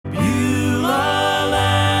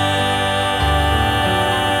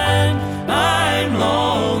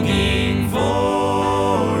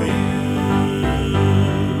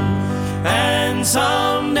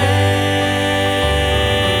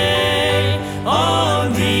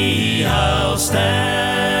stand.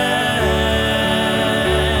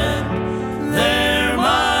 There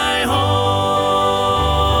my home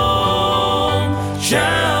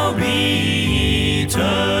shall be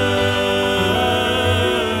eternal.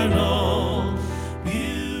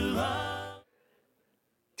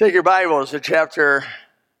 Take your Bibles to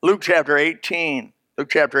Luke chapter 18. Luke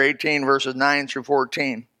chapter 18, verses 9 through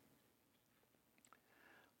 14.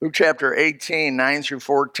 Luke chapter 18, 9 through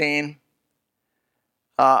 14.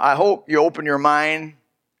 I hope you open your mind.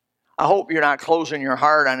 I hope you're not closing your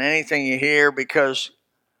heart on anything you hear, because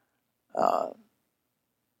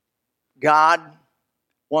God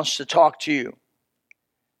wants to talk to you.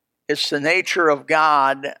 It's the nature of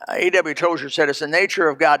God. A.W. Tozer said it's the nature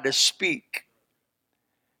of God to speak.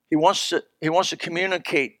 He wants to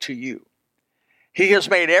communicate to you. He has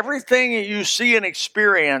made everything you see and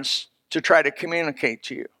experience to try to communicate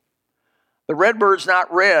to you. The red bird's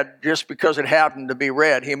not red just because it happened to be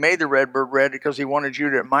red. He made the red bird red because he wanted you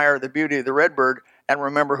to admire the beauty of the red bird and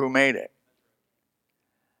remember who made it.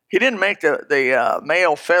 He didn't make the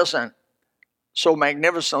male pheasant so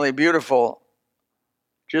magnificently beautiful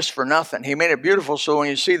just for nothing. He made it beautiful so when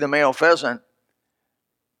you see the male pheasant,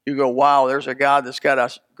 you go, wow, there's a God that's got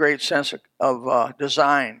a great sense of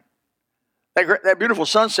design. That beautiful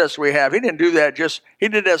sunsets we have, he didn't do that he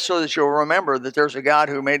did that so that you'll remember that there's a God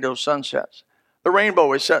who made those sunsets. The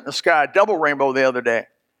rainbow is set in the sky, double rainbow the other day.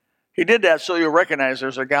 He did that so you'll recognize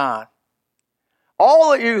there's a God.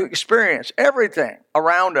 All that you experience, everything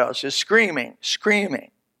around us is screaming,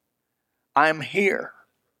 I'm here.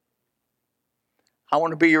 I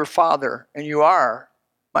want to be your father, and you are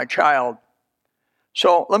my child.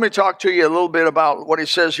 So let me talk to you a little bit about what he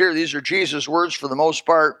says here. These are Jesus' words for the most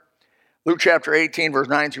part. Luke chapter 18, verse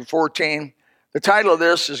 9 through 14. The title of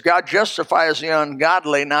this is God Justifies the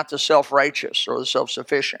Ungodly, Not the Self-Righteous or the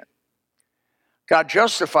Self-Sufficient. God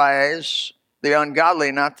justifies the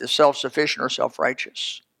ungodly, not the self-sufficient or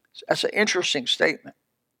self-righteous. That's an interesting statement.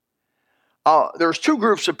 There's two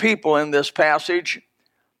groups of people in this passage,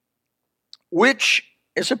 which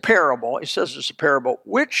is a parable. He says it's a parable.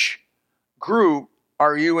 Which group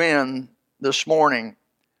are you in this morning?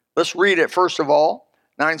 Let's read it first of all.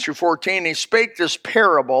 9 through 14, he spake this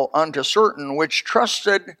parable unto certain which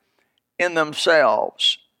trusted in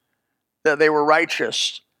themselves that they were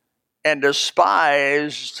righteous and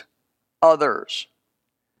despised others.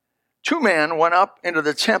 Two men went up into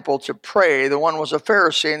the temple to pray. The one was a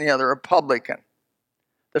Pharisee and the other a publican.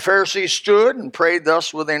 The Pharisee stood and prayed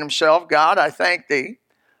thus within himself, God, I thank thee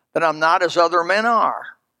that I'm not as other men are.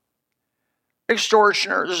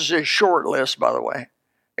 Extortioners, this is a short list, by the way.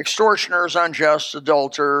 Extortioners, unjust,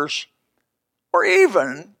 adulterers, or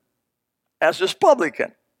even as this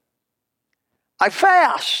publican. I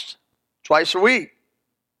fast twice a week.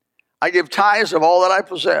 I give tithes of all that I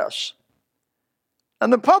possess.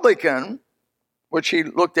 And the publican, which he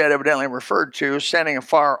looked at evidently referred to, standing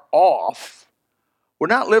afar off, would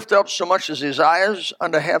not lift up so much as his eyes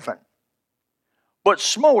unto heaven, but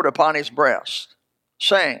smote upon his breast,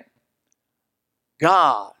 saying,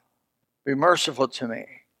 God, be merciful to me,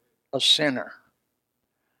 a sinner.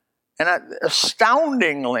 And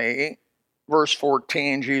astoundingly, verse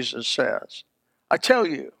 14, Jesus says, I tell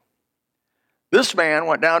you, this man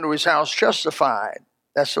went down to his house justified.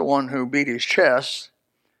 That's the one who beat his chest,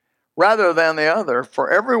 rather than the other. For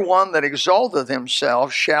everyone that exalteth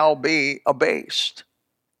himself shall be abased,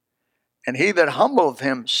 and he that humbleth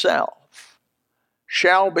himself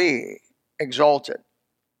shall be exalted.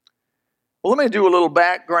 Well, let me do a little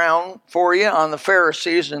background for you on the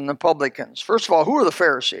Pharisees and the publicans. First of all, who are the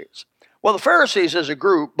Pharisees? Well, the Pharisees as a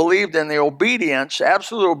group believed in the obedience,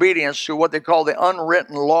 absolute obedience to what they call the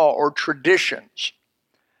unwritten law or traditions.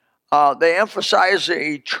 They emphasize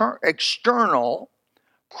the external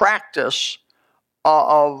practice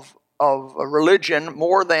of religion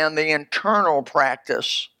more than the internal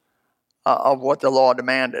practice of what the law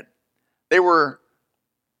demanded. They were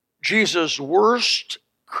Jesus' worst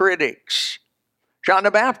critics. John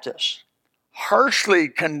the Baptist harshly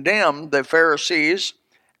condemned the Pharisees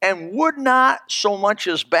and would not so much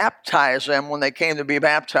as baptize them when they came to be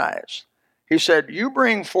baptized. He said, you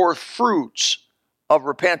bring forth fruits of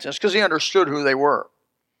repentance, because he understood who they were.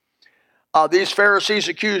 These Pharisees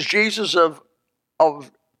accused Jesus of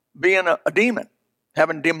being a demon,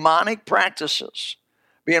 having demonic practices,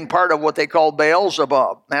 being part of what they called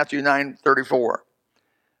Beelzebub, Matthew 9:34.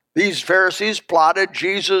 These Pharisees plotted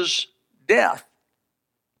Jesus' death,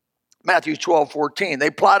 Matthew 12:14. They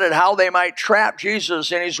plotted how they might trap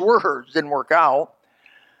Jesus in his words. Didn't work out.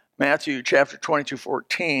 Matthew chapter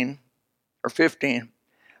 22:14 or 15.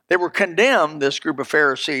 They were condemned, this group of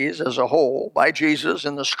Pharisees as a whole, by Jesus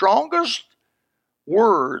in the strongest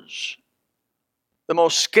words, the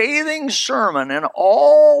most scathing sermon in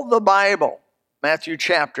all the Bible, Matthew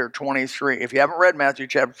chapter 23. If you haven't read Matthew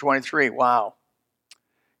chapter 23, wow.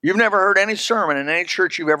 You've never heard any sermon in any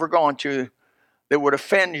church you've ever gone to that would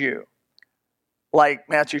offend you like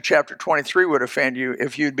Matthew chapter 23 would offend you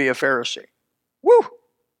if you'd be a Pharisee. Woo!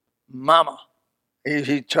 Mama.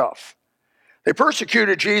 He's tough. They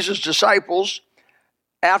persecuted Jesus' disciples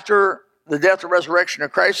after the death and resurrection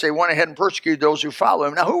of Christ. They went ahead and persecuted those who follow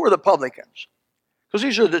him. Now, who were the publicans? Because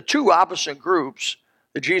these are the two opposite groups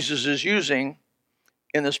that Jesus is using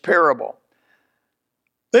in this parable.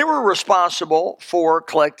 They were responsible for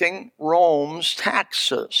collecting Rome's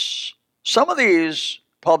taxes. Some of these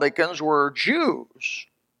publicans were Jews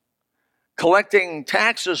collecting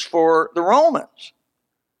taxes for the Romans.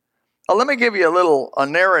 Now, let me give you a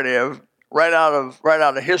narrative right out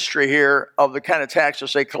of history here of the kind of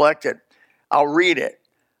taxes they collected. I'll read it.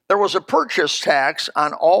 There was a purchase tax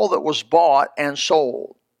on all that was bought and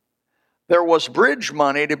sold. There was bridge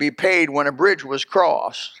money to be paid when a bridge was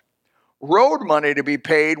crossed. Road money to be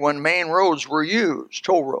paid when main roads were used,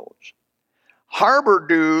 toll roads. Harbor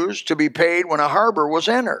dues to be paid when a harbor was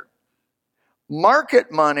entered.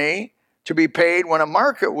 Market money to be paid when a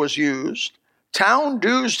market was used. Town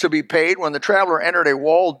dues to be paid when the traveler entered a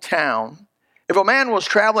walled town. If a man was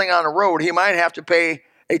traveling on a road, he might have to pay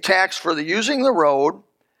a tax for using the road,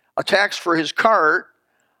 a tax for his cart,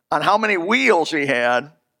 on how many wheels he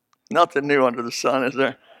had. Nothing new under the sun, is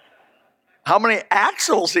there? How many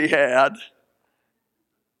axles he had.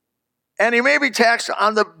 And he may be taxed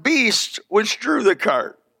on the beast which drew the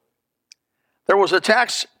cart. There was a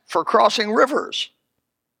tax for crossing rivers,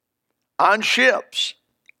 on ships,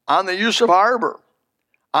 on the use of harbor,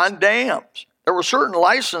 on dams. There were certain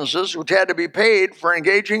licenses which had to be paid for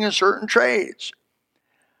engaging in certain trades.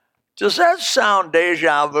 Does that sound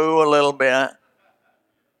deja vu a little bit?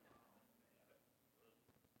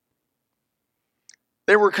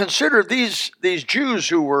 They were considered, these Jews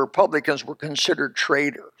who were publicans were considered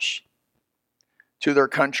traitors to their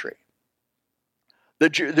country.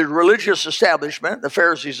 The religious establishment, the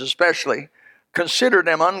Pharisees especially, considered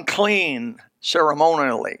them unclean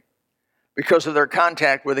ceremonially because of their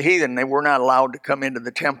contact with the heathen. They were not allowed to come into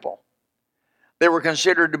the temple. They were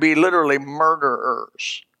considered to be literally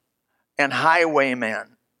murderers and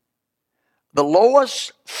highwaymen. The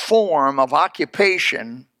lowest form of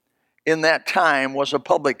occupation in that time was a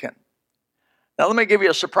publican. Now let me give you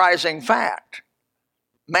a surprising fact.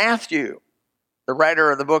 Matthew, the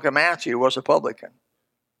writer of the book of Matthew, was a publican.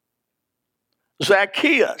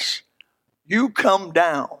 Zacchaeus, you come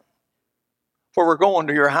down, for we're going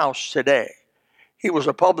to your house today. He was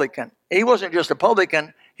a publican. He wasn't just a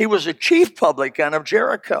publican, he was a chief publican of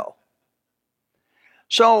Jericho.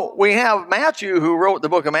 So we have Matthew, who wrote the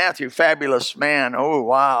book of Matthew, fabulous man. Oh,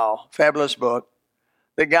 wow, fabulous book.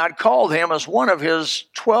 That God called him as one of his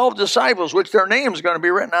 12 disciples, which their names are going to be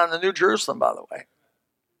written on the New Jerusalem, by the way.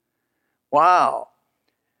 Wow.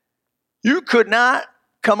 You could not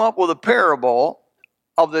come up with a parable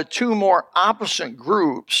of the two more opposite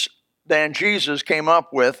groups than Jesus came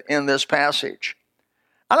up with in this passage.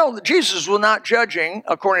 I know that Jesus was not judging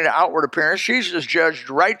according to outward appearance. Jesus judged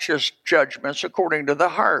righteous judgments according to the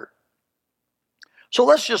heart. So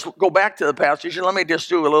let's just go back to the passage and let me just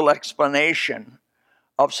do a little explanation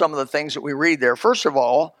of some of the things that we read there. First of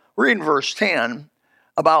all, read in verse 10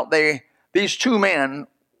 about these two men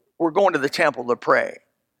were going to the temple to pray.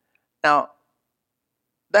 Now,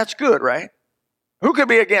 that's good, right? Who could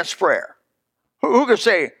be against prayer? Who could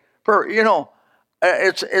say, you know,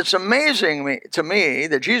 it's amazing to me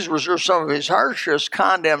that Jesus reserved some of his harshest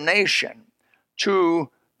condemnation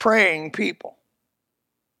to praying people.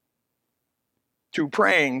 To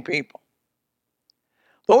praying people.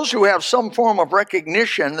 Those who have some form of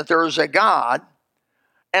recognition that there is a God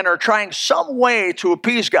and are trying some way to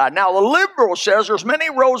appease God. Now, the liberal says there's many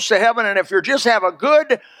roads to heaven, and if you just have a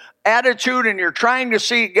good attitude and you're trying to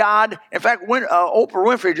see God, in fact, Oprah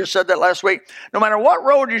Winfrey just said that last week, no matter what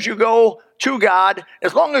road did you go to God,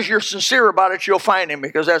 as long as you're sincere about it, you'll find him,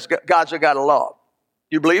 because that's God's a God of love.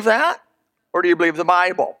 You believe that? Or do you believe the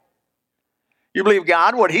Bible? You believe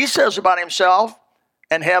God, what he says about himself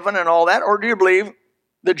and heaven and all that, or do you believe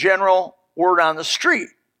the general word on the street?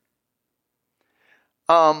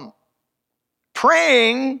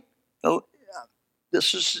 Praying,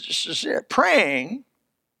 this is it. Praying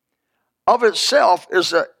of itself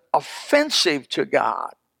is offensive to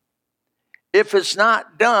God if it's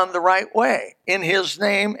not done the right way in his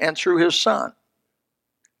name and through his Son.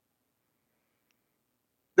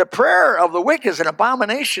 The prayer of the wicked is an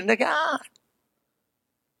abomination to God.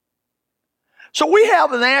 So we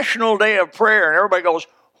have the National Day of Prayer, and everybody goes,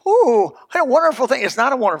 ooh, what a wonderful thing. It's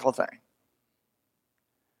not a wonderful thing.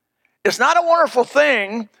 It's not a wonderful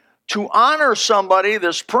thing to honor somebody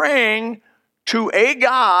that's praying to a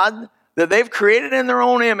God that they've created in their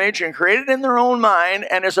own image and created in their own mind,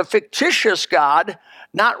 and is a fictitious God,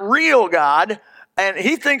 not real God. And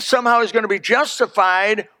he thinks somehow he's going to be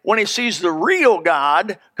justified when he sees the real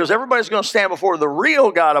God, because everybody's going to stand before the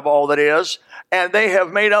real God of all that is, and they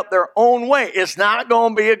have made up their own way. It's not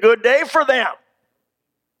going to be a good day for them.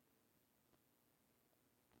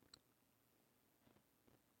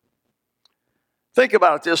 Think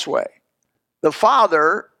about it this way. The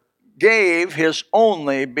Father gave his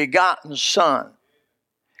only begotten Son.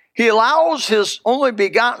 He allows his only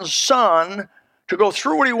begotten Son to go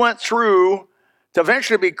through what he went through, to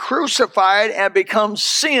eventually be crucified and become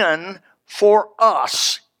sin for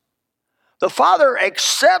us. The Father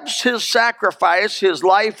accepts his sacrifice, his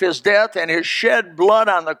life, his death, and his shed blood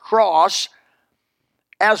on the cross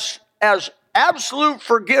as absolute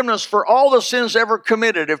forgiveness for all the sins ever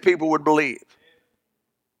committed, if people would believe.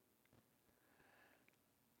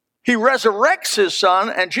 He resurrects his Son,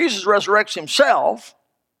 and Jesus resurrects himself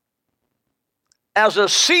as a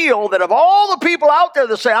seal that of all the people out there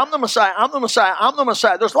that say, I'm the Messiah, I'm the Messiah, I'm the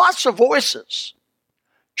Messiah, there's lots of voices.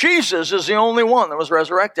 Jesus is the only one that was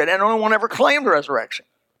resurrected, and the only one ever claimed resurrection.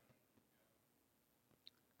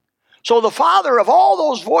 So the Father of all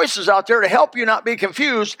those voices out there, to help you not be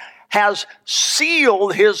confused, has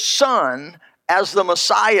sealed his Son as the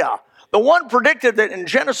Messiah. The one predicted that in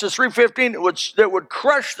Genesis 3:15 that would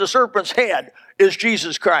crush the serpent's head is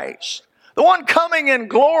Jesus Christ. The one coming in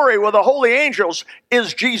glory with the holy angels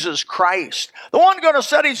is Jesus Christ. The one going to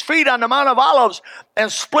set his feet on the Mount of Olives and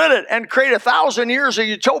split it and create 1,000 years of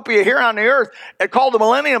utopia here on the earth and called the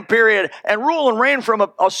millennium period and rule and reign from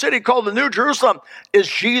a city called the New Jerusalem is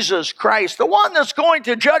Jesus Christ. The one that's going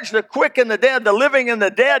to judge the quick and the dead, the living and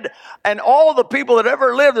the dead, and all the people that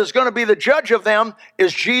ever lived is going to be the judge of them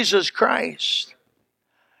is Jesus Christ.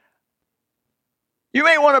 You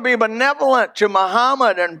may want to be benevolent to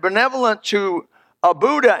Muhammad and benevolent to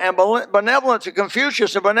Buddha and benevolent to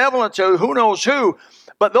Confucius and benevolent to who knows who,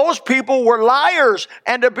 but those people were liars,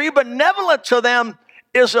 and to be benevolent to them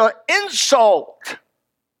is an insult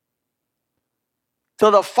to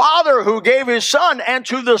the Father who gave his Son and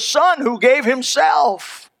to the Son who gave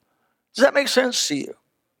himself. Does that make sense to you?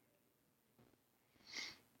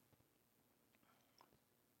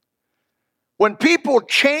 When people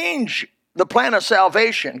change the plan of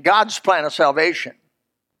salvation, God's plan of salvation,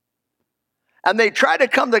 and they try to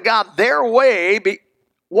come to God their way,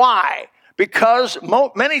 why? Because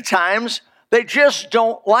many times they just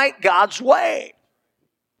don't like God's way.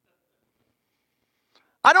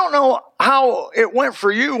 I don't know how it went for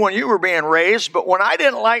you when you were being raised, but when I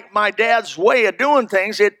didn't like my dad's way of doing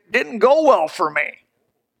things, it didn't go well for me.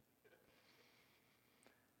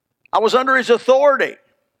 I was under his authority.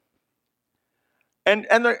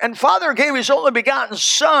 And Father gave his only begotten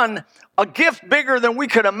Son a gift bigger than we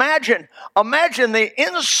could imagine. Imagine the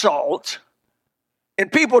insult in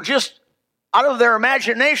people just out of their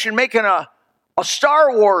imagination making a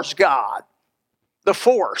Star Wars God, the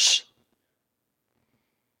Force.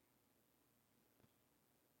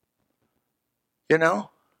 You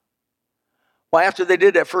know? Well, after they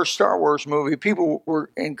did that first Star Wars movie, people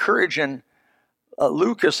were encouraging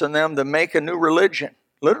Lucas and them to make a new religion,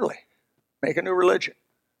 literally. Make a new religion.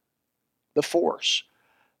 The Force.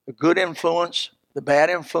 The good influence, the bad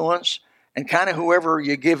influence, and kind of whoever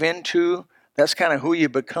you give into, that's kind of who you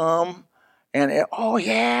become. And oh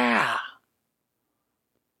yeah.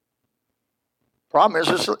 Problem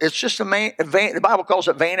is, it's just a vain, the Bible calls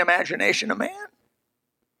it vain imagination of man.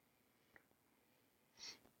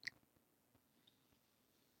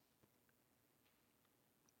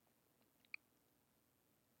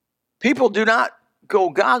 People do not go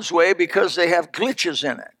God's way because they have glitches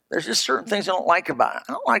in it. There's just certain things I don't like about it.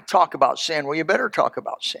 I don't like to talk about sin. Well, you better talk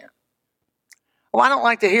about sin. Well, I don't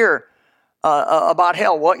like to hear about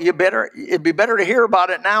hell. Well, it'd be better to hear about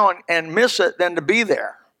it now and miss it than to be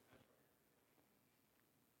there.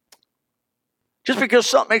 Just because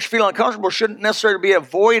something makes you feel uncomfortable shouldn't necessarily be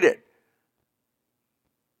avoided.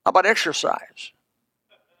 How about exercise?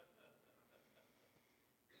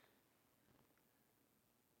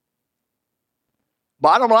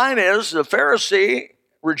 Bottom line is, the Pharisee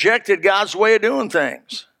rejected God's way of doing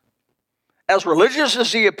things. As religious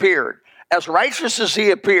as he appeared, as righteous as he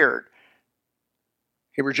appeared,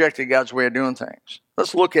 he rejected God's way of doing things.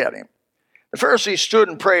 Let's look at him. The Pharisee stood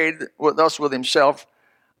and prayed with himself,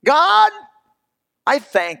 God, I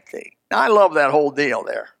thank thee. Now, I love that whole deal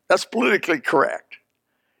there. That's politically correct.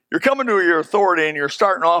 You're coming to your authority and you're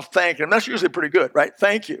starting off thanking him. That's usually pretty good, right?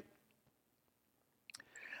 Thank you.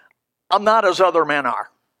 I'm not as other men are.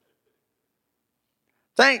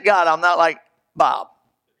 Thank God I'm not like Bob.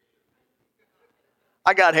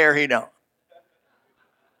 I got hair, he don't.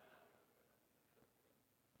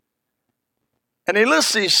 And he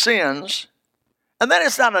lists these sins, and then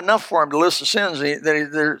it's not enough for him to list the sins.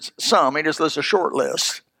 There's some. He just lists a short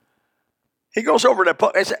list. He goes over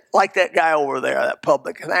to, it's like that guy over there, that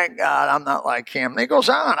publican. Thank God I'm not like him. And he goes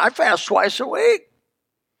on. I fast twice a week.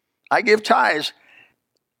 I give tithes.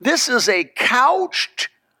 This is a couched,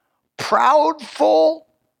 proudful,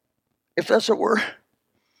 if that's a word,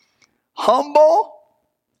 humble,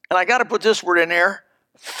 and I got to put this word in there,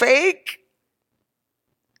 fake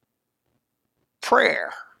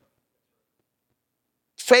prayer.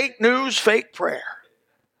 Fake news, fake prayer.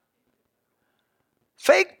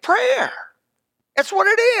 Fake prayer. That's what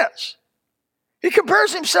it is. He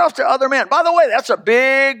compares himself to other men. By the way, that's a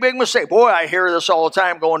big, big mistake. Boy, I hear this all the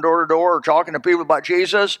time going door to door or talking to people about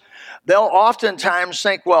Jesus. They'll oftentimes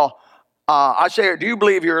think, well, I say, do you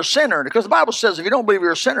believe you're a sinner? Because the Bible says if you don't believe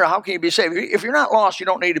you're a sinner, how can you be saved? If you're not lost, you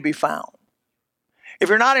don't need to be found. If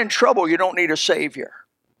you're not in trouble, you don't need a Savior.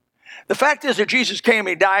 The fact is that Jesus came,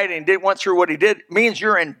 he died, and went through what he did means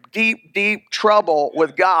you're in deep, deep trouble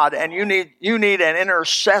with God, and you need an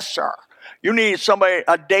intercessor. You need somebody,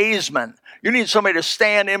 a daysman. You need somebody to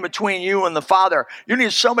stand in between you and the Father. You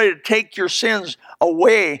need somebody to take your sins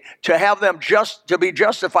away, to have them to be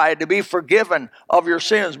justified, to be forgiven of your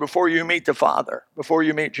sins before you meet the Father, before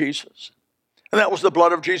you meet Jesus. And that was the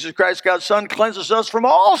blood of Jesus Christ, God's Son, cleanses us from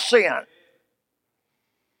all sin.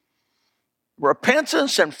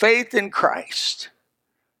 Repentance and faith in Christ.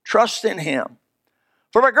 Trust in him.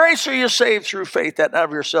 For by grace are you saved through faith, that not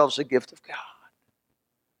of yourselves the gift of God.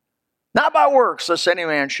 Not by works, lest any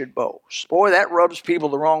man should boast. Boy, that rubs people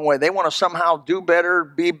the wrong way. They want to somehow do better,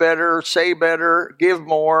 be better, say better, give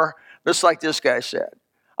more. Just like this guy said.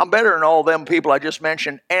 I'm better than all them people I just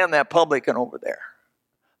mentioned and that publican over there.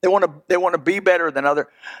 They want to be better than other.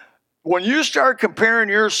 When you start comparing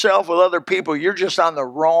yourself with other people, you're just on the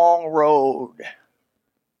wrong road.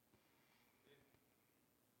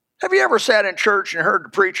 Have you ever sat in church and heard the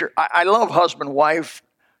preacher? I love husband-wife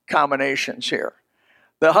combinations here.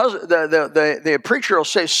 The preacher will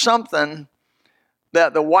say something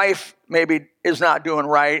that the wife maybe is not doing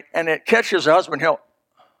right, and it catches the husband.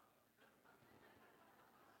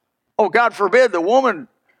 God forbid, the woman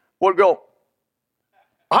would go,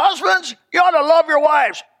 husbands, you ought to love your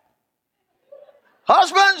wives.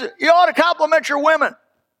 Husbands, you ought to compliment your women.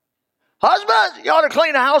 Husbands, you ought to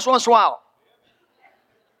clean the house once in a while.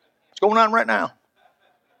 What's going on right now?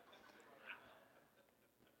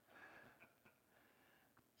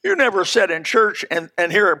 You never sit in church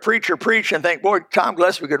and hear a preacher preach and think, boy, Tom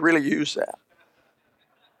Gillespie could really use that.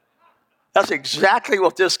 That's exactly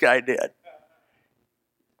what this guy did.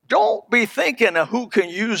 Don't be thinking of who can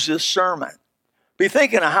use this sermon. Be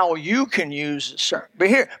thinking of how you can use this sermon.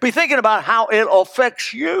 Be thinking about how it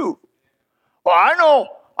affects you. Well, I know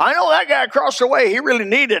that guy across the way, he really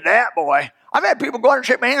needed that, boy. I've had people go out and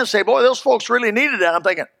shake my hand and say, boy, those folks really needed that. I'm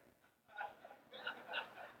thinking,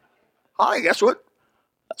 I think that's what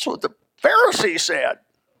the Pharisee said.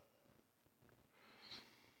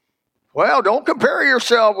 Well, don't compare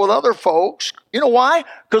yourself with other folks. You know why?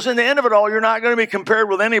 Because in the end of it all, you're not going to be compared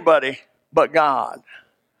with anybody but God.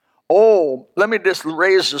 Oh, let me just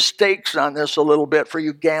raise the stakes on this a little bit for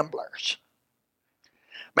you gamblers.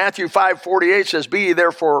 Matthew 5:48 says, be ye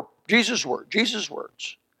therefore, Jesus' words,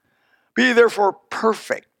 be ye therefore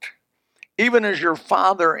perfect, even as your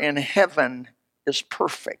Father in heaven is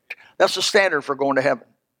perfect. That's the standard for going to heaven.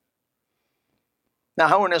 Now,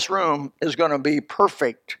 who in this room is going to be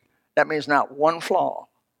perfect? That means not one flaw,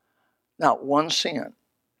 not one sin.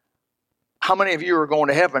 How many of you are going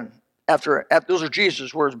to heaven after those are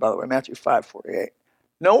Jesus' words, by the way, Matthew 5:48.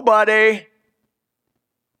 Nobody.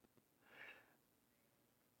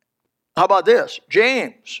 How about this?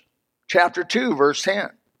 James chapter 2, verse 10.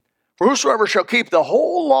 For whosoever shall keep the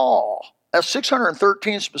whole law, that's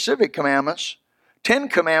 613 specific commandments, 10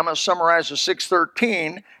 commandments summarize the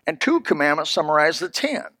 613, and 2 commandments summarize the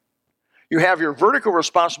 10. You have your vertical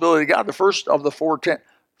responsibility to God, the first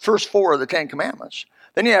four of the 10 commandments.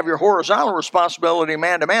 Then you have your horizontal responsibility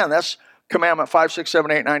man to man. That's commandment 5, 6,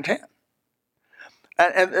 7, 8, 9, 10.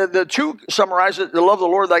 And the 2 summarize it, to love the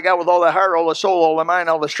Lord thy God with all thy heart, all thy soul, all thy mind,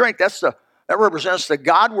 all thy strength. That represents the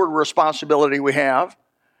Godward responsibility we have.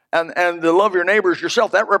 And to love your neighbors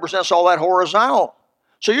yourself, that represents all that horizontal.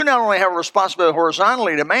 So you not only have a responsibility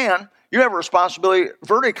horizontally to man, you have a responsibility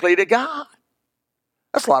vertically to God.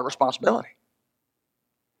 That's a lot of responsibility.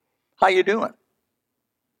 How you doing?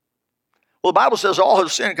 Well, the Bible says all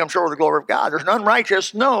have sinned and come short of the glory of God. There's none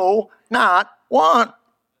righteous, no, not one.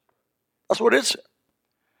 That's what it says.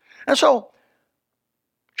 And so,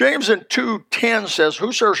 James in 2:10 says,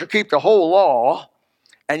 whosoever shall keep the whole law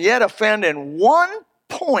and yet offend in one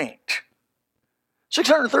point.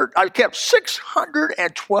 I kept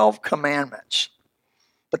 612 commandments.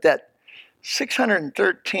 But that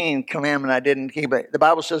 613 commandment I didn't keep, the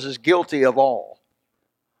Bible says is guilty of all.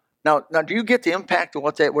 Now, do you get the impact of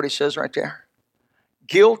what he says right there?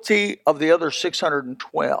 Guilty of the other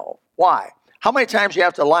 612. Why? How many times do you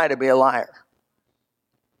have to lie to be a liar?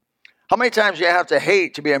 How many times do you have to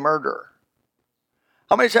hate to be a murderer?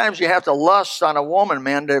 How many times do you have to lust on a woman,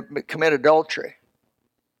 man, to commit adultery?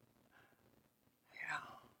 Yeah.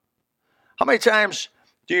 How many times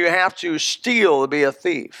do you have to steal to be a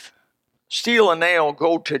thief? Steal a nail,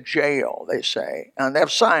 go to jail, they say. And they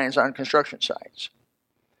have signs on construction sites.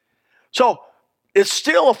 So it's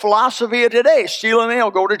still a philosophy of today. Steal a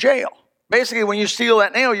nail, go to jail. Basically, when you steal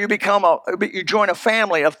that nail, you join a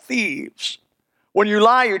family of thieves. When you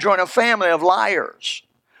lie, you join a family of liars.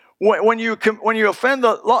 When you offend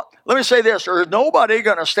the law, let me say this: there is nobody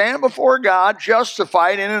going to stand before God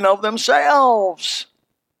justified in and of themselves.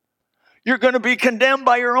 You're going to be condemned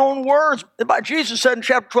by your own words. Jesus said in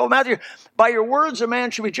chapter 12 of Matthew, by your words a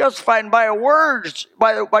man should be justified, and by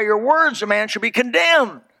your words a man should be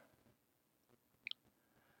condemned.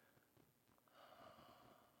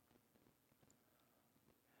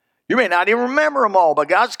 You may not even remember them all, but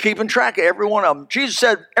God's keeping track of every one of them. Jesus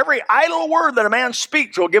said, every idle word that a man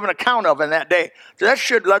speaks will give an account of in that day. So that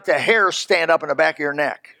should let the hair stand up in the back of your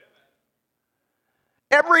neck.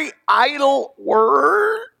 Every idle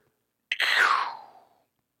word.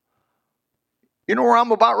 You know where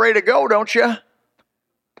I'm about ready to go, don't you?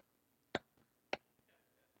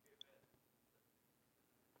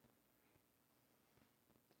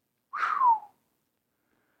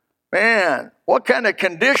 Man, what kind of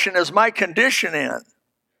condition is my condition in?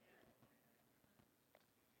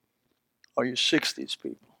 Oh, you 60s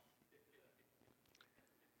people.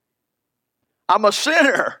 I'm a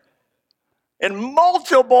sinner in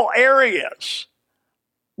multiple areas,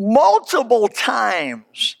 multiple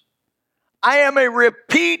times. I am a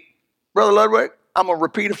repeat, Brother Ludwig, I'm a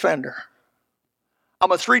repeat offender.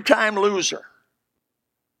 I'm a 3-time loser.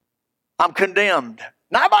 I'm condemned.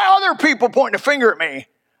 Not by other people pointing a finger at me.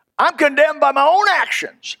 I'm condemned by my own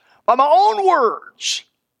actions, by my own words,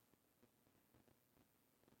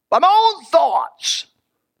 by my own thoughts.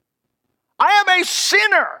 I am a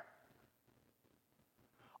sinner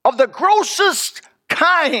of the grossest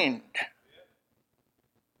kind.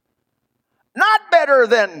 Not better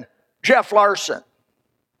than Jeff Larson.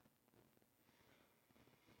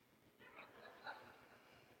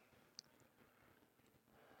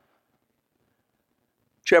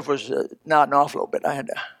 Jeff was nodding off a little bit.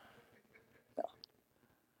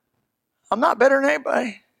 I'm not better than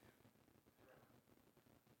anybody.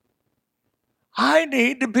 I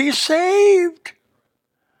need to be saved.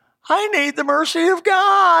 I need the mercy of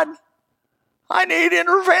God. I need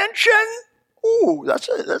intervention. Ooh, that's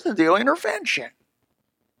a deal, intervention.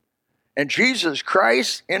 And Jesus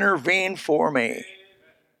Christ intervened for me.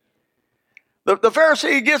 The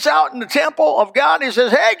Pharisee gets out in the temple of God and he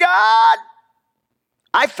says, hey, God,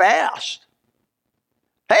 I fast.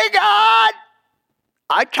 Hey, God,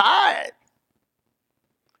 I tithe.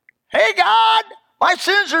 Hey, God, my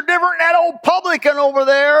sins are different than that old publican over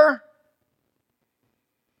there.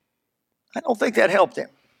 I don't think that helped him.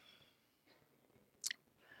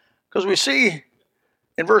 Because we see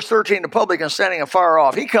in verse 13, the publican standing afar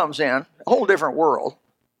off. He comes in, a whole different world.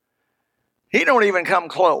 He don't even come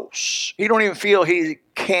close. He don't even feel he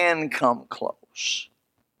can come close.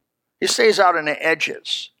 He stays out on the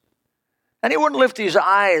edges. And he wouldn't lift his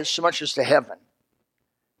eyes so much as to heaven.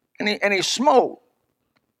 And he smote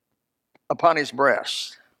upon his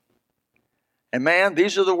breast. And man,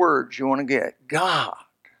 these are the words you want to get. God,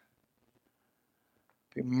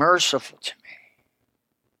 be merciful to me,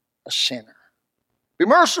 a sinner. Be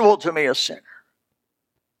merciful to me, a sinner.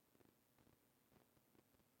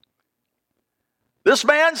 This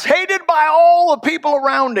man's hated by all the people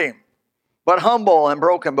around him, but humble and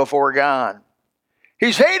broken before God.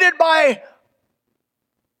 He's hated by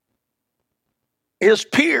his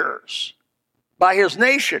peers, by his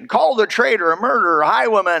nation, called a traitor, a murderer, a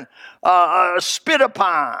highwayman, spit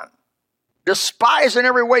upon, despised in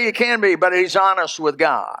every way you can be, but he's honest with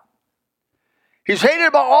God. He's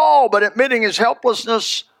hated by all, but admitting his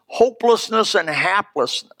helplessness, hopelessness, and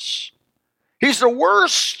haplessness. He's the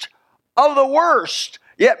worst of the worst,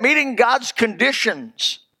 yet meeting God's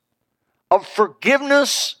conditions of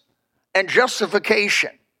forgiveness, and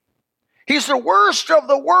justification. He's the worst of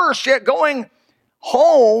the worst, yet going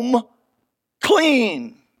home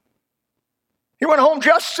clean. He went home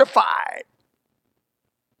justified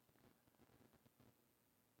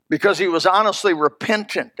because he was honestly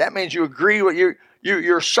repentant. That means you agree with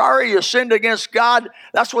you're sorry you sinned against God.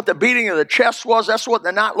 That's what the beating of the chest was. That's what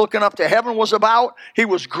the not looking up to heaven was about. He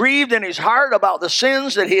was grieved in his heart about the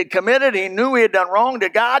sins that he had committed. He knew he had done wrong to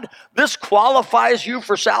God. This qualifies you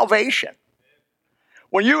for salvation.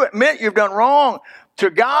 When you admit you've done wrong to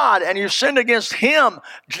God and you sinned against him,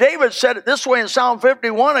 David said it this way in Psalm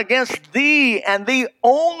 51, against thee and thee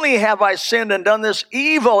only have I sinned and done this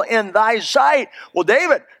evil in thy sight. Well,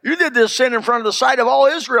 David, you did this sin in front of the sight of all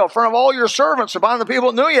Israel, in front of all your servants, upon the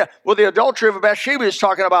people that knew you. Well, the adultery of Bathsheba he's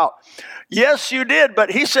talking about. Yes, you did,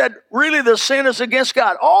 but he said, really the sin is against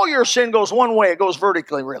God. All your sin goes one way. It goes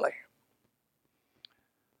vertically, really.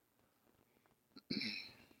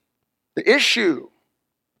 The issue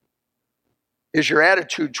is your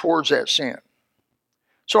attitude towards that sin.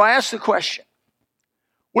 So I ask the question,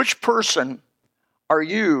 which person are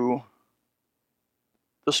you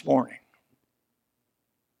this morning?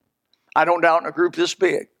 I don't doubt in a group this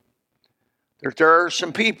big that there are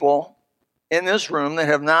some people in this room that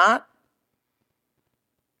have not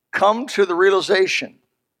come to the realization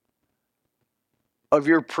of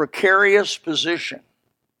your precarious position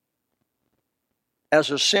as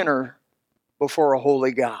a sinner before a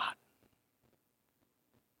holy God.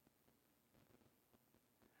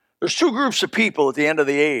 There's two groups of people at the end of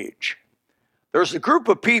the age. There's the group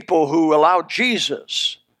of people who allowed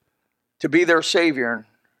Jesus to be their Savior and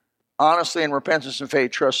honestly in repentance and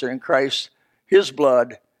faith trusted in Christ, his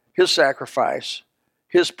blood, his sacrifice,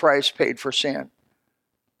 his price paid for sin.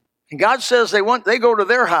 And God says they go to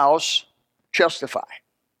their house justified.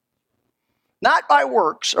 Not by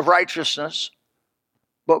works of righteousness,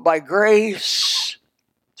 but by grace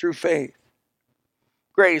through faith.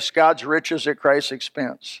 Grace, God's riches at Christ's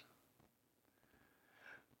expense.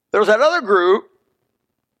 There's that other group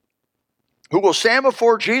who will stand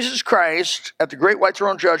before Jesus Christ at the great white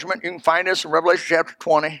throne judgment. You can find this in Revelation chapter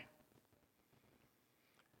 20.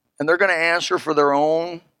 And they're going to answer for their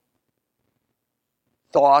own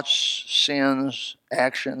thoughts, sins,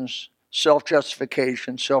 actions,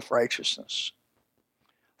 self-justification, self-righteousness,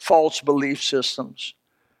 false belief systems,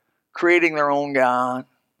 creating their own God.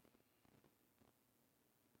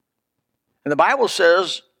 And the Bible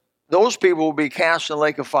says those people will be cast in the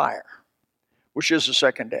lake of fire, which is the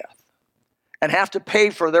second death, and have to pay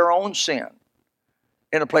for their own sin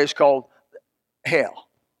in a place called hell,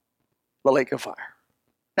 the lake of fire.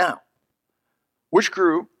 Now, which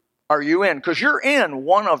group are you in? Because you're in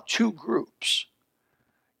one of two groups.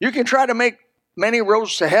 You can try to make many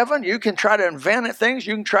roads to heaven. You can try to invent things.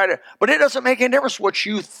 You can try to, but it doesn't make any difference what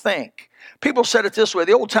you think. People said it this way.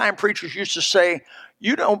 The old time preachers used to say,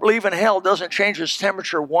 you don't believe in hell doesn't change its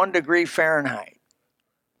temperature 1 degree Fahrenheit.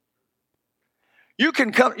 You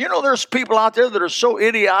can come, there's people out there that are so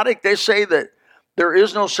idiotic, they say that there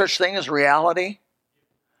is no such thing as reality.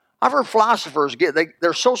 I've heard philosophers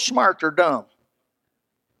they're so smart, they're dumb.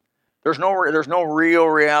 There's no real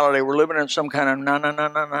reality. We're living in some kind of na.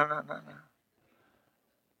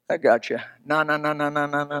 I got you. Na.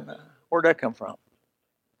 Where'd that come from?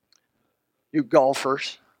 You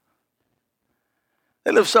golfers.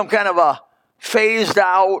 They live some kind of a phased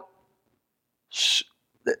out,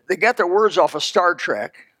 they got their words off of Star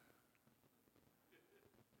Trek,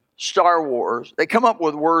 Star Wars. They come up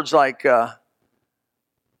with words like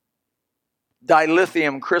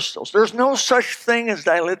dilithium crystals. There's no such thing as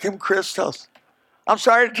dilithium crystals. I'm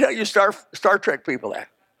sorry to tell you Star Trek people that.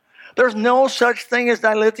 There's no such thing as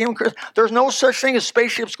dilithium crystals. There's no such thing as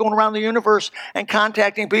spaceships going around the universe and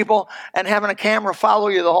contacting people and having a camera follow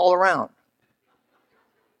you the whole around.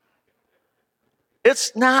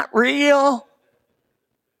 It's not real.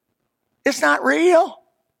 It's not real.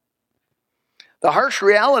 The harsh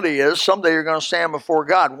reality is someday you're going to stand before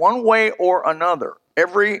God one way or another.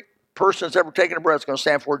 Every person that's ever taken a breath is going to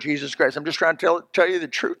stand before Jesus Christ. I'm just trying to tell you the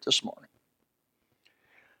truth this morning.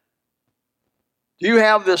 Do you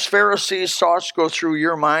have this Pharisee's thoughts go through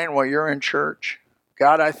your mind while you're in church?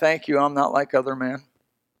 God, I thank you I'm not like other men.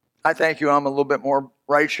 I thank you I'm a little bit more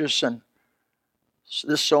righteous and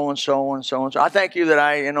this so-and-so and so-and-so. I thank you that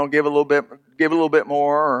I, give a little bit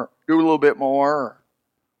more or do a little bit more.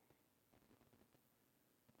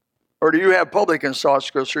 Or do you have publican's thoughts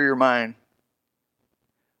go through your mind?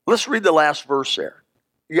 Let's read the last verse there.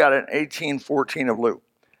 You got it in 18:14 of Luke.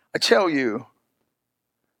 I tell you,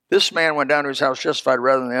 this man went down to his house justified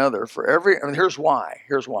rather than the other. Here's why.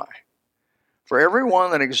 For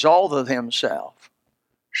everyone that exalteth himself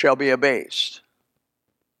shall be abased.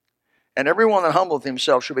 And everyone that humbleth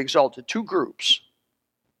himself shall be exalted. Two groups.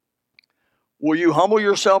 Will you humble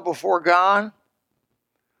yourself before God,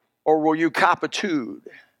 or will you copitude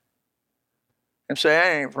and say,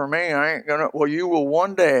 "Hey, for me, I ain't gonna"? Well, you will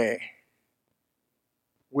one day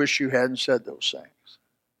wish you hadn't said those things.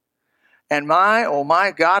 And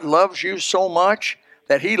my God loves you so much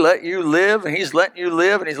that he let you live, and he's letting you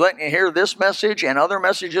live, and he's letting you hear this message and other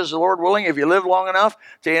messages, the Lord willing, if you live long enough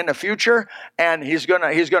to in the future. And he's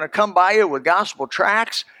gonna come by you with gospel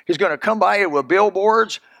tracts. He's gonna come by you with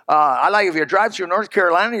billboards. I like if you drive through North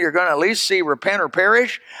Carolina, you're gonna at least see repent or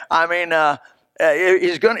perish. I mean,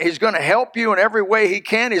 he's going to help you in every way he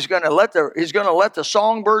can. He's going to let the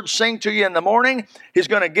songbirds sing to you in the morning. He's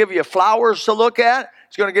going to give you flowers to look at.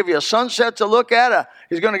 He's going to give you a sunset to look at.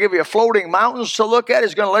 He's going to give you floating mountains to look at.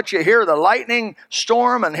 He's going to let you hear the lightning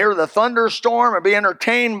storm and hear the thunderstorm and be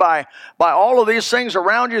entertained by all of these things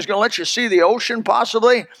around you. He's going to let you see the ocean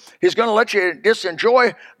possibly. He's going to let you just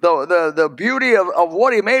enjoy the beauty of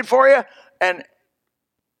what he made for you. And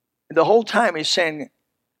the whole time he's saying,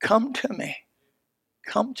 "Come to me.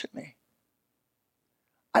 Come to me.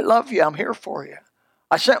 I love you. I'm here for you.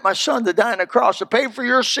 I sent my son to die on the cross to pay for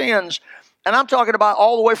your sins." And I'm talking about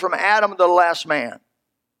all the way from Adam to the last man.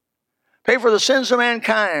 Pay for the sins of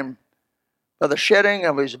mankind by the shedding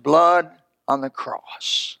of his blood on the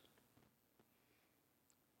cross.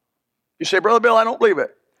 You say, "Brother Bill, I don't believe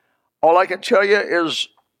it." All I can tell you is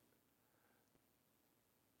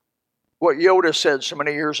what Yoda said so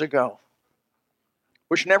many years ago,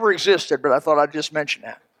 which never existed, but I thought I'd just mention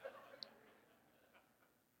that.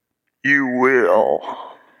 You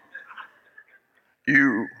will.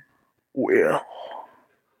 You will.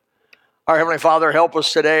 Our Heavenly Father, help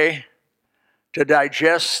us today to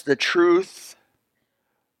digest the truth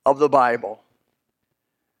of the Bible.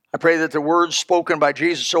 I pray that the words spoken by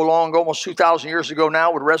Jesus so long ago, almost 2,000 years ago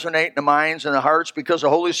now, would resonate in the minds and the hearts because the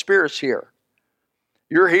Holy Spirit's here.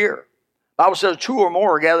 You're here. The Bible says, "Two or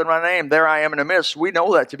more are gathered in my name, there I am in the midst." We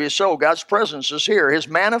know that to be so. God's presence is here. His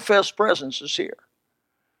manifest presence is here.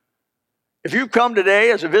 If you come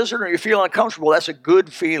today as a visitor and you feel uncomfortable, that's a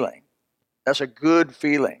good feeling. That's a good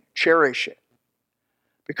feeling. Cherish it.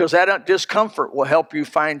 Because that discomfort will help you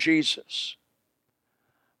find Jesus.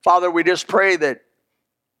 Father, we just pray that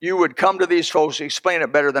you would come to these folks, explain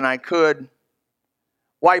it better than I could,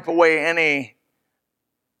 wipe away any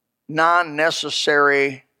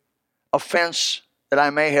non-necessary offense that I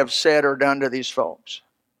may have said or done to these folks.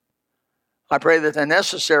 I pray that the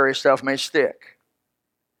necessary stuff may stick.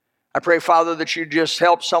 I pray, Father, that you just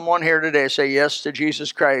help someone here today say yes to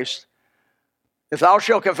Jesus Christ. If thou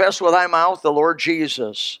shalt confess with thy mouth the Lord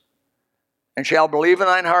Jesus, and shalt believe in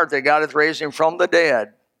thine heart that God hath raised him from the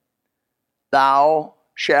dead, thou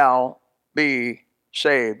shalt be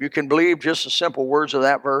saved. You can believe just the simple words of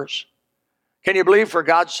that verse. Can you believe, for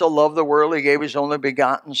God so loved the world, he gave his only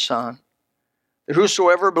begotten Son, that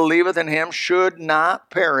whosoever believeth in him should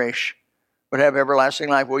not perish, but have everlasting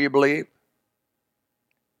life? Will you believe?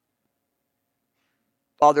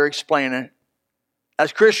 Father, explain it.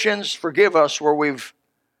 As Christians, forgive us where we've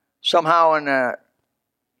somehow in the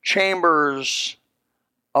chambers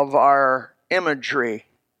of our imagery,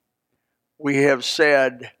 we have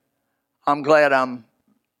said, "I'm glad I'm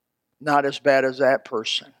not as bad as that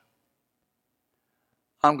person.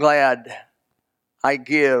 I'm glad I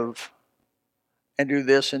give and do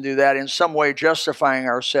this and do that," in some way justifying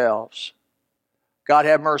ourselves. God,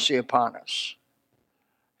 have mercy upon us.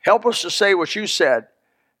 Help us to say what you said.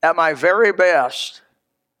 At my very best,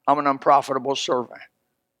 I'm an unprofitable servant.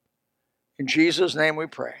 In Jesus' name we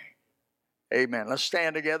pray. Amen. Let's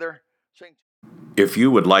stand together. Sing. If you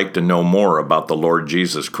would like to know more about the Lord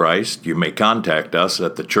Jesus Christ, you may contact us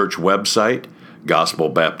at the church website,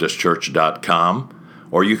 gospelbaptistchurch.com,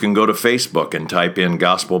 or you can go to Facebook and type in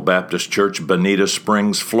Gospel Baptist Church, Bonita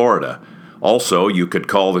Springs, Florida. Also, you could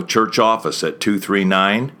call the church office at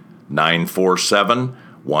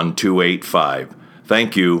 239-947-1285.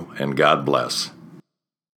 Thank you, and God bless.